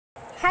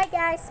Hi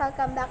guys!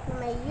 Welcome back to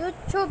my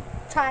YouTube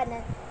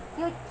channel.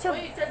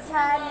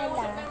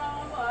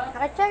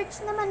 Naka-charge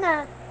naman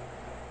na.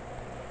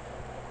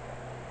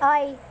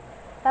 Oy!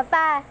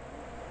 Papa!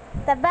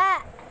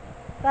 Taba!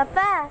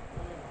 Papa!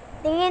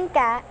 Tingin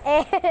ka?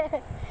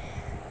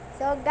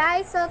 So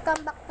guys,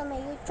 welcome back to my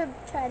YouTube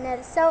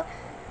channel. So,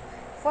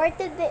 for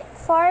today's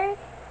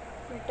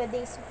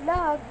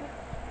vlog,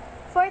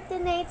 for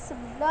tonight's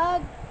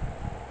vlog,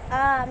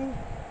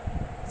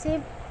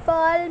 simple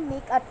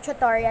makeup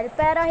tutorial.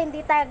 Pero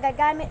hindi tayo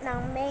gagamit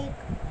ng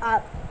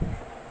makeup.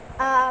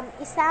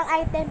 Isang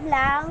item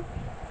lang,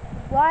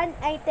 one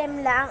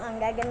item lang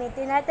ang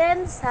gagamitin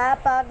natin sa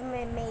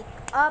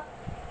pag-makeup.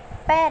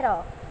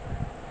 Pero,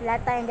 wala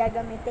tayong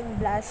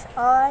gagamiting blush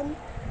on,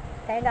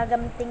 tayong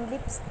gagamiting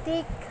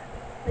lipstick,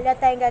 wala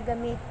tayong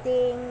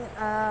gagamiting,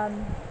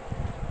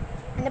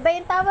 ano ba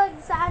yung tawag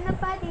sa ano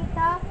pa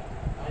dito?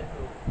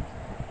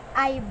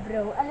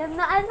 Eyebrow. Alam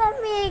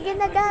eh,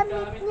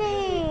 ginagamit niya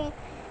eh.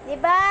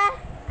 Diba?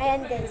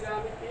 Ayan guys.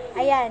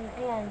 Ayan.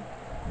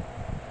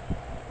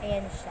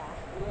 Ayan siya.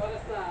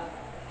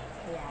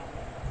 Ayan.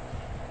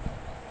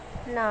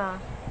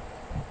 No.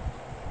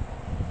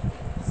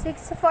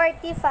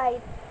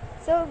 6:45.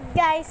 So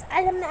guys,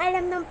 alam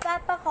ng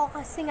papa ko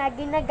kasi nga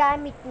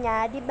ginagamit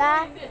niya,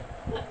 diba?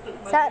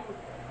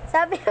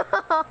 Sabi mo,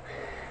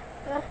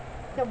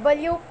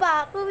 nabaliw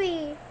pa ako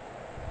eh.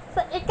 So,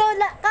 ikaw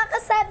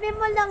kakasabi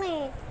mo lang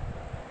eh.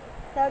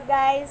 So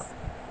guys,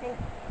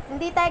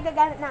 hindi tayo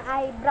gagamit ng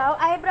eyebrow.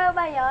 Eyebrow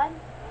ba yon?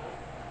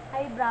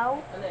 Eyebrow?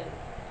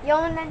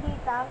 Yung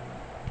nandito.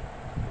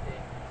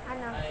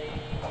 Ano?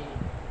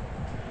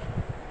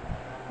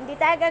 Hindi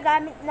tayo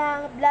gagamit ng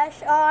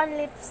blush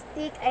on,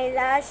 lipstick,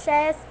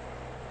 eyelashes.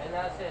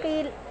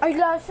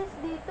 Eyelashes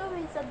dito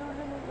eh, sa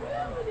dulo ng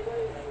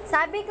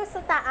sabi ko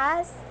sa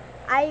taas,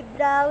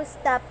 eyebrows,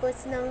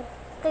 tapos ng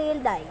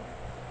kilay.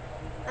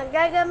 Ang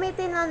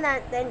gagamitin na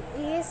natin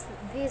is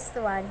this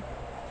one.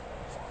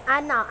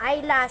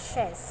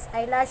 Eyelashes.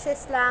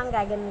 Eyelashes lang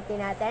gagamitin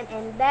natin.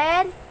 And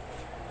then,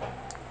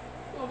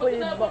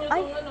 pulbo.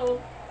 Ay,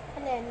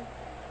 alin?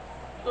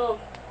 Oh,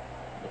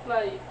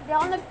 apply. Hindi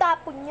ako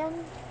nagtapon yan.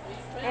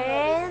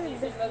 And,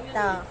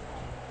 ito.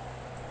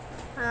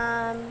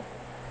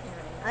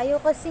 Ayaw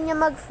kasi niya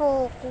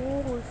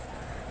mag-focus.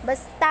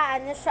 Basta,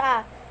 ano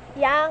siya,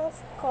 yung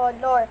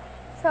color.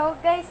 So,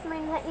 guys,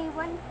 may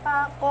naiwan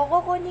pa ako.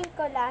 Kukunin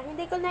ko lang.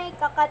 Hindi ko na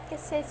ikakat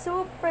kasi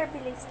super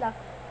bilis lang.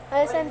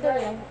 Sandun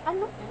lang.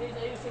 Ano?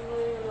 Ayusin mo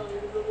yun.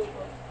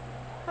 Iluluto.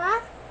 Ha?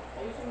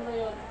 Ayusin mo na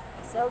yun.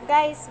 So,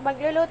 guys,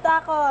 magluluto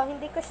ako.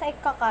 Hindi ko siya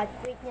ikakat.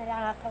 Wait niya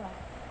lang ako.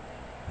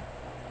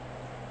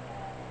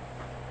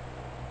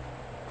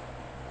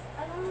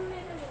 Ano mo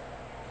meron yun?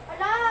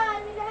 Ala!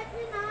 Nilahat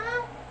niyo na!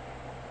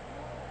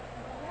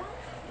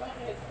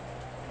 Bakit?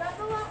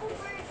 Gagawa ko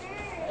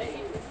burger. Ay,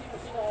 hindi mo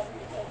sinabi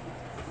ito.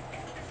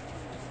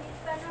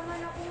 Hindi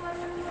naman ako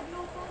marunong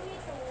magluto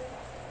nito.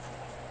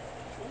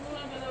 Huwag mo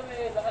lang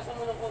galawin. Lakasan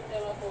mo ng konti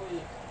ang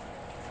apoy.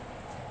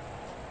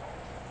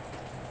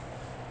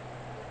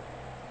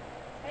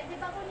 Pwede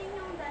ba kunin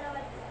yung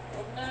dalawa?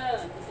 Huwag na.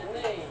 Kasi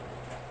na eh.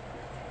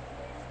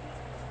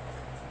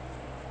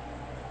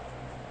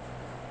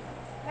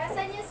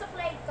 Nasaan yung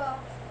suklay ko?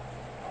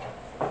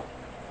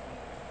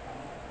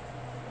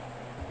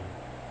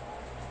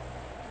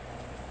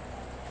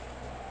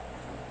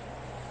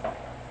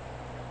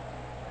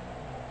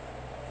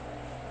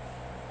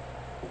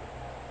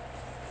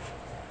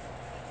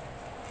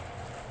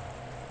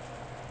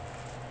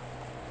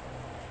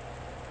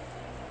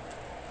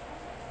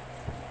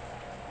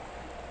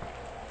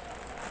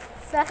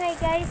 So, okay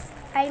guys,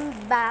 I'm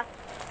back.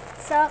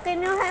 So,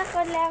 kinuha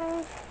ko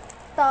lang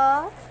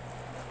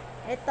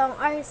itong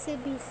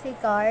RCBC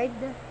card.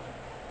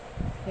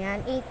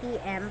 Yan,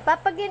 ATM.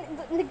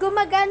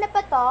 Gumagana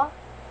pa to.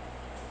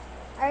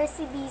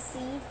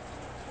 RCBC.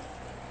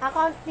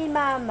 Account ni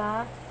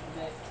mama.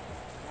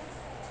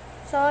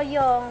 So,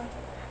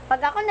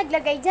 pag ako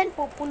naglagay dyan,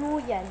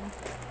 pupuno yan.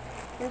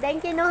 And then,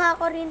 kinuha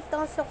ko rin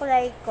tong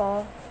suklay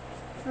ko.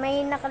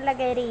 May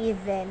nakalagay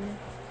Raven.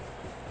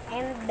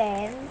 And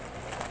then,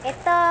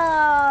 ito,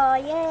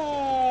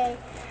 yay!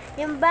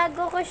 Yung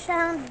bago ko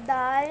siyang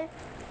doll,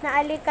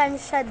 naalikan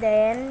siya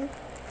din.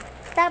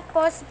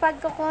 Tapos, pag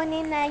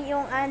kukunin na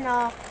yung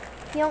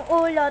yung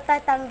ulo,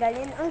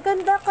 tatanggalin. Ang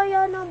ganda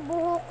kaya ng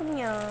buhok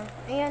niya.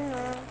 Ayan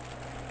o.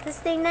 Tapos,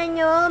 tingnan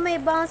nyo, may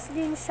bangs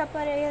din siya,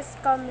 parehas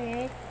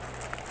kami.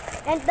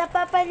 And,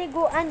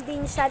 napapaliguan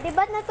din siya.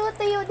 Diba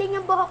natutuyo din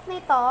yung buhok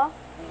nito?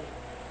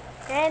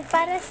 And,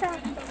 para siya...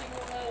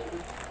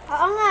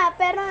 Oo nga,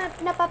 pero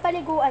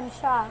napapaliguan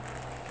siya.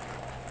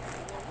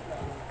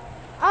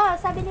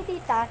 Sabi ni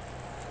tita,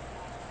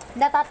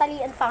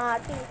 natatalian pa nga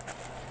ito.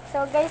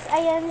 So guys,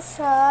 ayan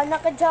siya.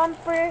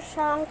 Naka-jumper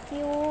siyang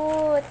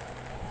cute.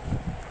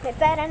 May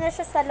pera na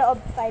siya sa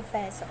loob, 5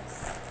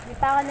 pesos. Hindi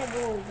pa ako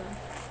nag-ulo.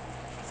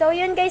 So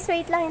yun guys,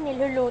 wait lang,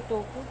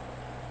 niluluto ko.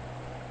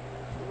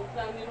 Huwag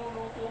lang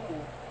niluluto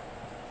mo.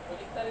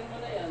 Paliktarin mo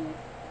na yan.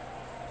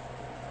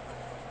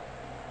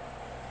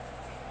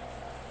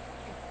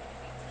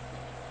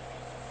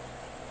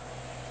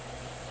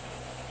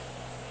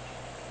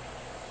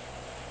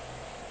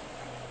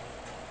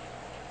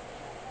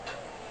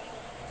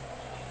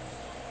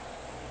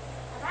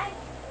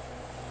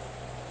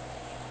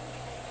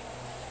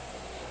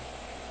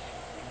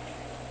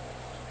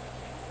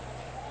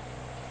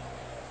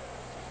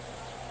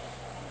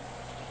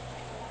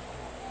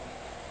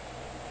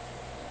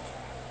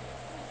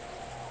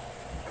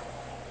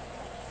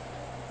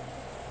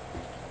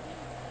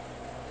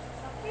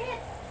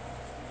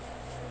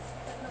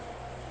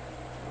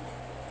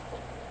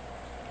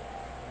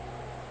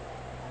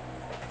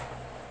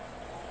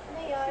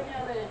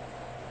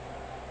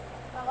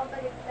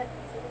 baliktad.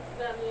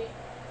 Dami.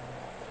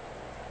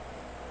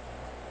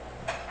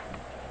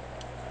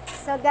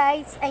 So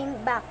guys, I'm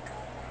back.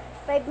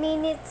 5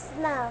 minutes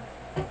na.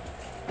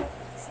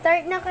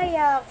 Start na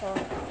kaya ako.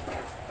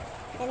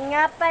 Yan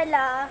nga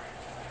pala,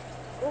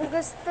 kung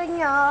gusto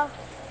nyo,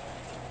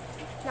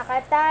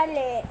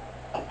 nakatali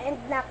and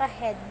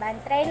naka-headband,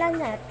 try lang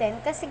natin.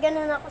 Kasi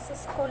ganun ako sa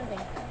school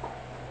eh.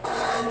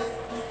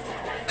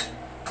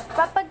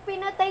 Kapag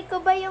pinatay ko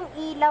ba yung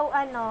ilaw,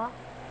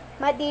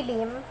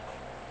 madilim?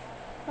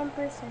 1%.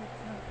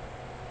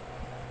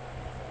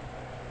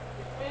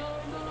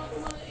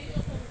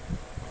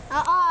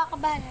 Oo, ako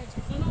bahala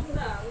dyan. Sunog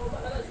na. Ano ba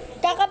talaga sunog?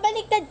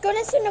 Kakabaliktad ko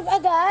na sunog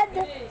agad.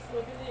 Mabilis,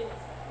 mabilis.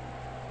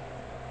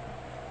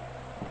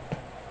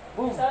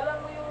 Boom!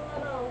 Isalang mo yung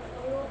ang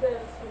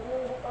noodles.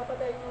 Yung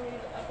papatay yung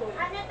apoy.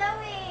 Ano daw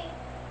eh?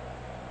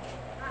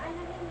 Ano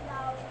rin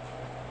daw?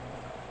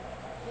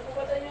 Yung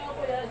papatay yung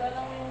apoy,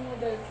 isalang mo yung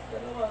noodles.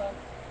 Dalawa.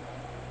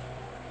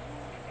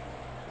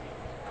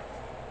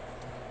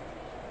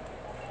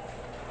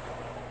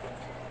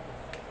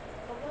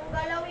 Huwag mong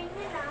galawin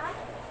yun ah.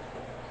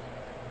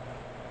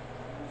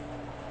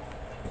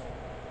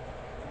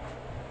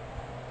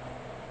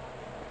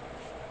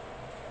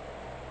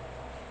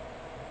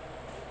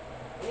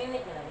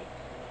 Ininit mo na rin.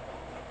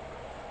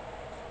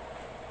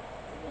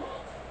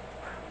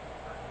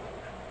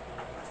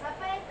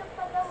 Papa, ito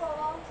pa daw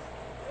oh.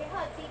 May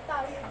hati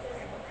tayo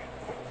dyan.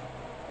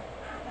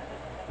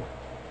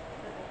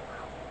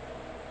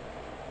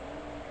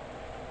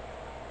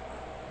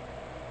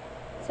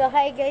 So,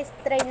 hi guys.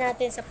 Try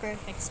natin sa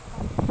perfect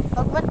spot.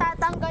 Huwag mo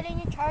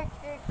tatanggalin yung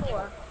charger ko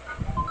ah.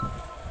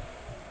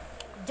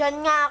 Diyan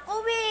nga ako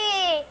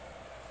eh.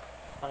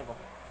 Paki ko.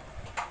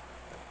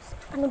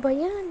 Ano ba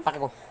yan? Paki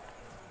ko.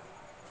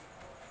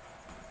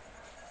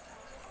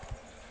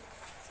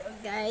 So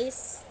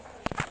guys,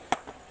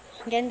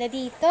 ganda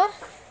dito.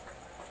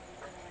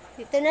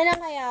 Dito na lang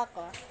kaya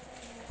ako.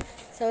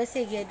 So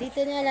sige,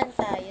 dito na lang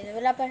tayo.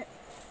 Wala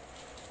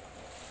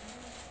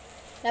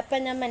pa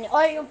naman.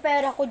 Or yung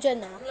pera ko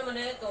dyan ah. Ano naman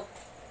na ito?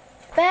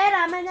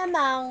 Pera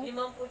manamang. 5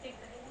 putik.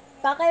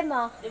 Pakay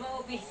mo.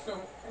 5 piso.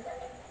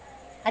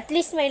 At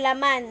least may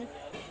laman.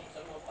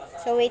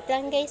 So wait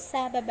lang guys,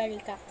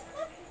 babalik ako.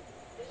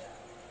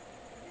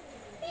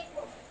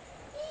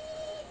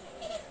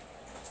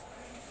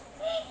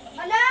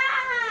 Ala!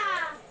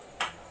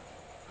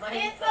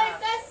 Ito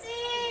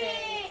kasi!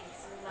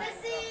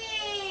 Kasi!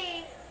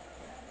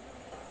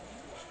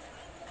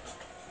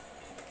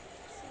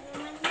 Sino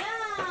man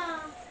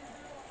yan?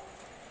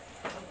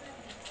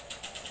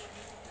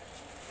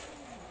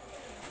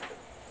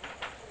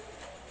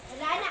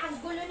 Wala na, ang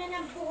gulo na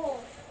ng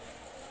buho.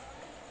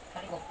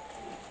 Paki ko.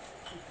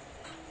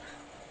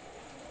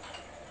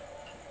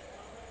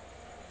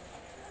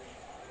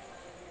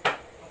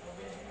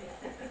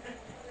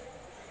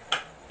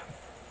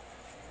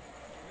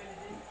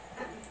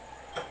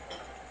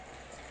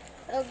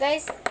 So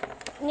guys,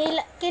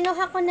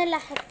 kinuha ko na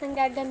lahat ng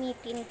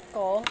gagamitin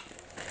ko.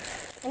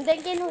 And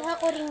then kinuha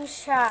ko rin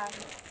siya.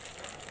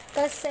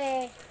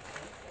 Kasi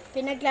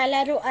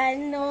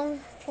pinaglalaruan nung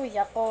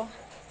kuya ko.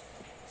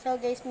 So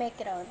guys, may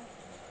crown.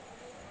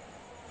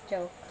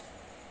 Joke.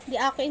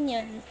 Di akin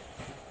yan.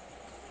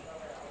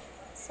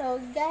 So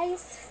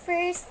guys,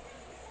 first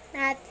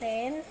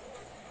natin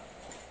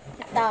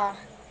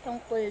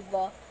itong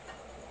pulbo.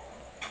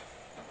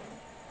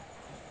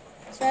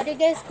 Sorry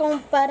guys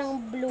kung parang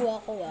blue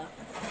ako ah.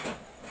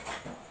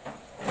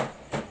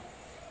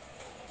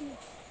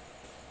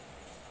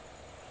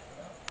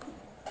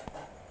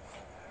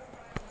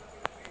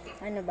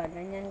 Ano ba?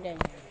 Ganyan.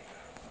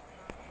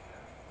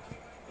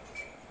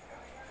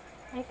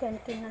 Ay,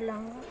 konti na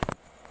lang.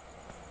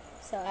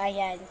 So,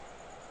 ayan.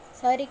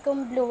 Sorry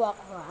kung blue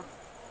ako ah.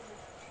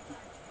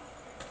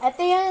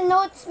 Ito yung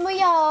notes mo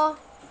ya.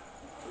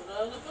 Wala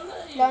na pala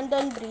eh.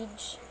 London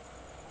Bridge.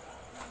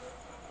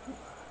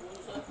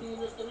 Sa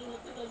Pinas na rin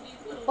natin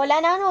dito. Wala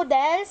na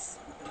noodles?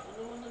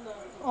 Ano na lang.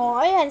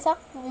 Oh, ayan,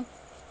 sakto.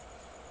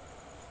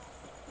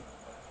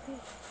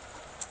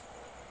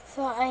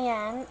 So,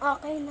 ayan.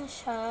 Okay na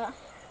siya.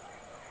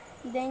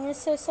 Then, yung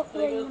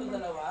susuklay Ito naman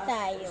dalawa. Isa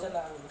tayo.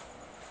 lang.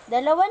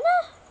 Dalawa na.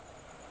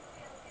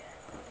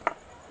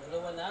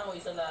 Dalawa na o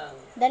isa lang?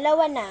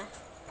 Dalawa na.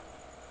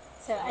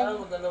 So, Isa lang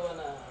ayan. o dalawa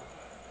na?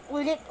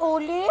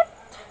 Ulit-ulit.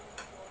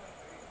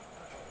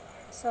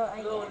 So,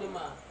 Dalawa, ayan.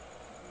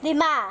 5.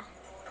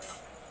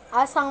 5.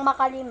 Asang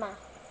makalima.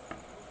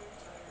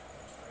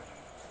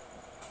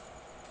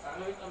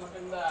 Ano ito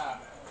maganda?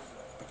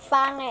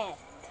 Pangit.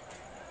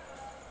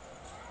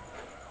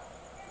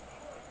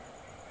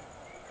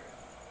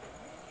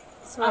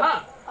 So,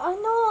 Aha!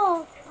 ano?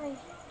 Ay.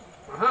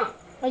 Aha!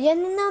 Ayan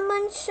na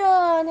naman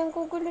siya.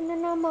 Nanggugulo na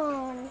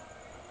naman.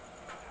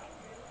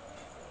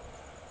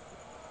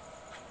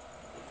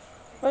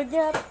 Huwag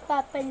niya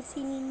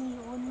papansinin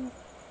yun.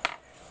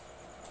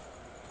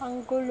 Ang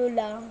gulo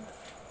lang.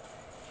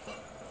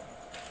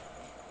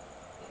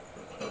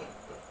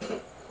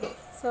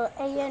 So,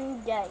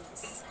 ayan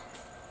guys.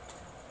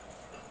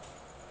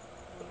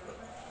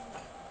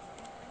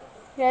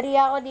 Yari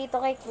ako dito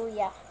kay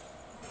kuya.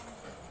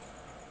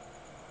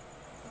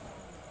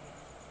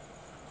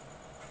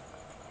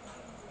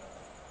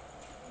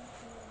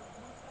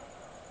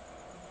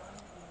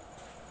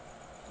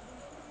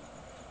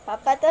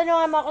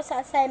 Papatanungan mo ako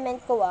sa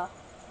assignment ko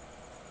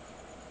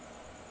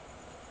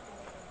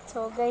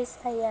So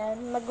guys,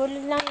 ayan. Magulo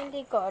lang yung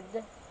likod.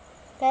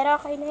 Pero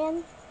okay na yan.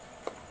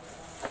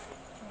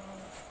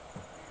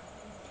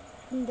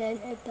 And then,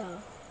 ito.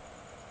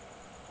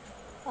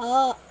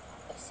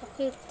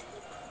 Sakit.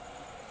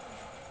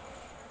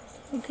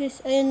 So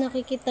guys, ayan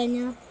nakikita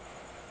niya.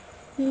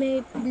 May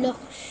block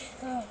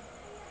siya.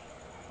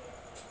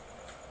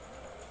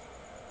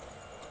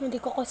 Hindi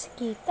ko kasi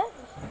kita.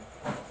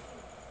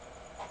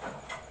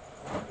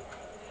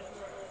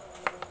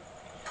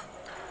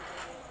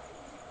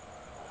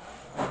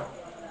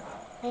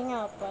 Ay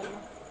nga pala.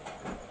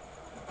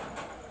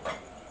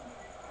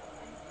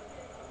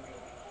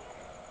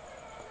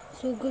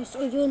 So guys,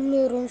 ayun,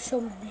 meron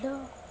siyang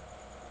block.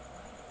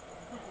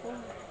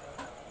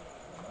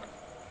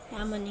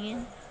 Yaman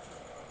yan.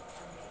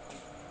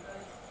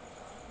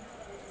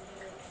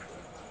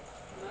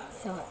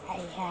 So,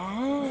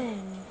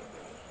 ayan.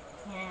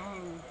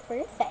 Yan.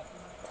 Perfect.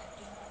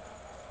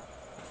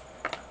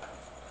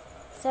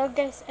 So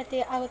guys,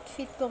 ito yung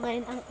outfit ko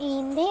ngayon. Ang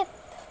init.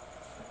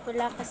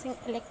 Wala kasing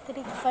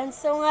electric fan.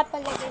 So nga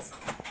pala guys,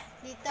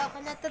 dito ako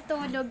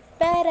natutulog.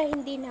 Pero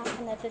hindi na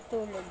ako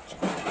natutulog.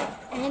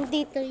 And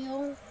dito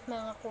yung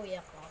mga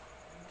kuya ko.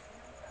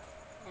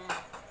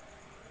 Yan.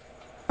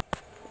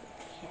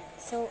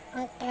 So,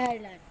 ang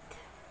alat.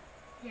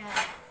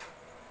 Yan.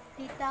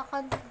 Dito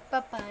ako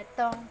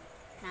nagpapatong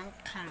ng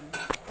cam.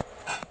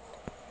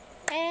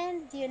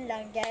 And yun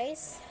lang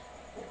guys.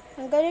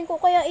 Ang galing ko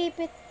kaya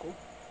ipit ko.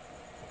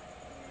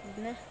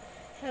 Na.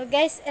 So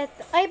guys,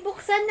 eto. Ay,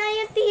 buksan na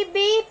yung TV.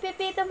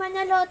 Pipito man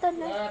na loto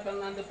na.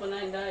 Pang nando pa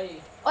na, Inday.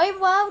 Ay,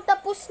 wow.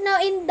 Tapos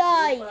na,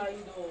 Inday.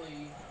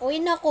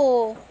 Uy,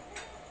 nako.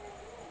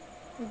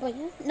 Ano ba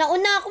yan?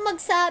 Nauna ako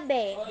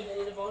magsabi. Oy,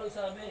 ganyan pa ako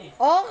nagsabi.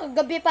 Oh,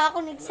 kagabi pa ako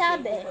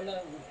nagsabi.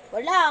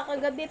 Wala,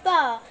 kagabi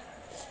pa.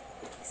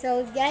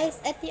 So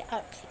guys, eto yung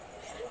outfit.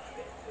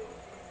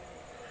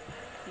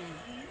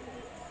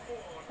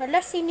 Wala,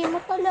 sini mo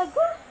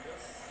talaga.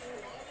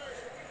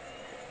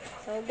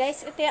 So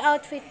guys, ito yung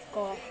outfit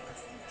ko.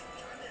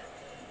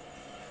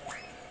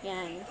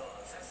 Yan.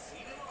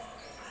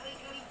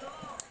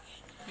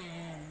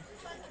 Yan.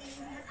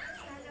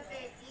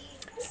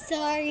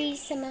 Sorry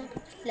sa mga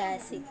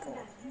klase ko.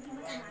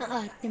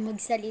 Ate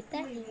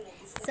magsalita.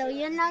 So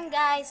yun lang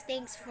guys.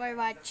 Thanks for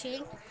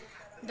watching.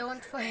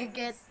 Don't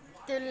forget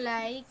to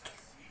like,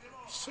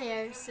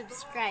 share,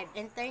 subscribe,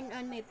 and turn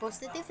on my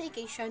post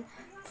notification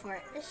for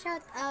a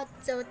shout out.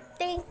 So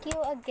thank you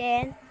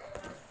again.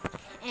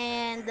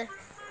 And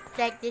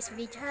like this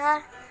video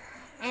ha.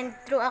 And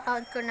through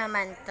account ko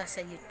naman to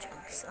sa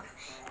YouTube. So,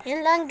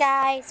 yun lang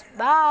guys.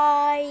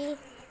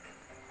 Bye!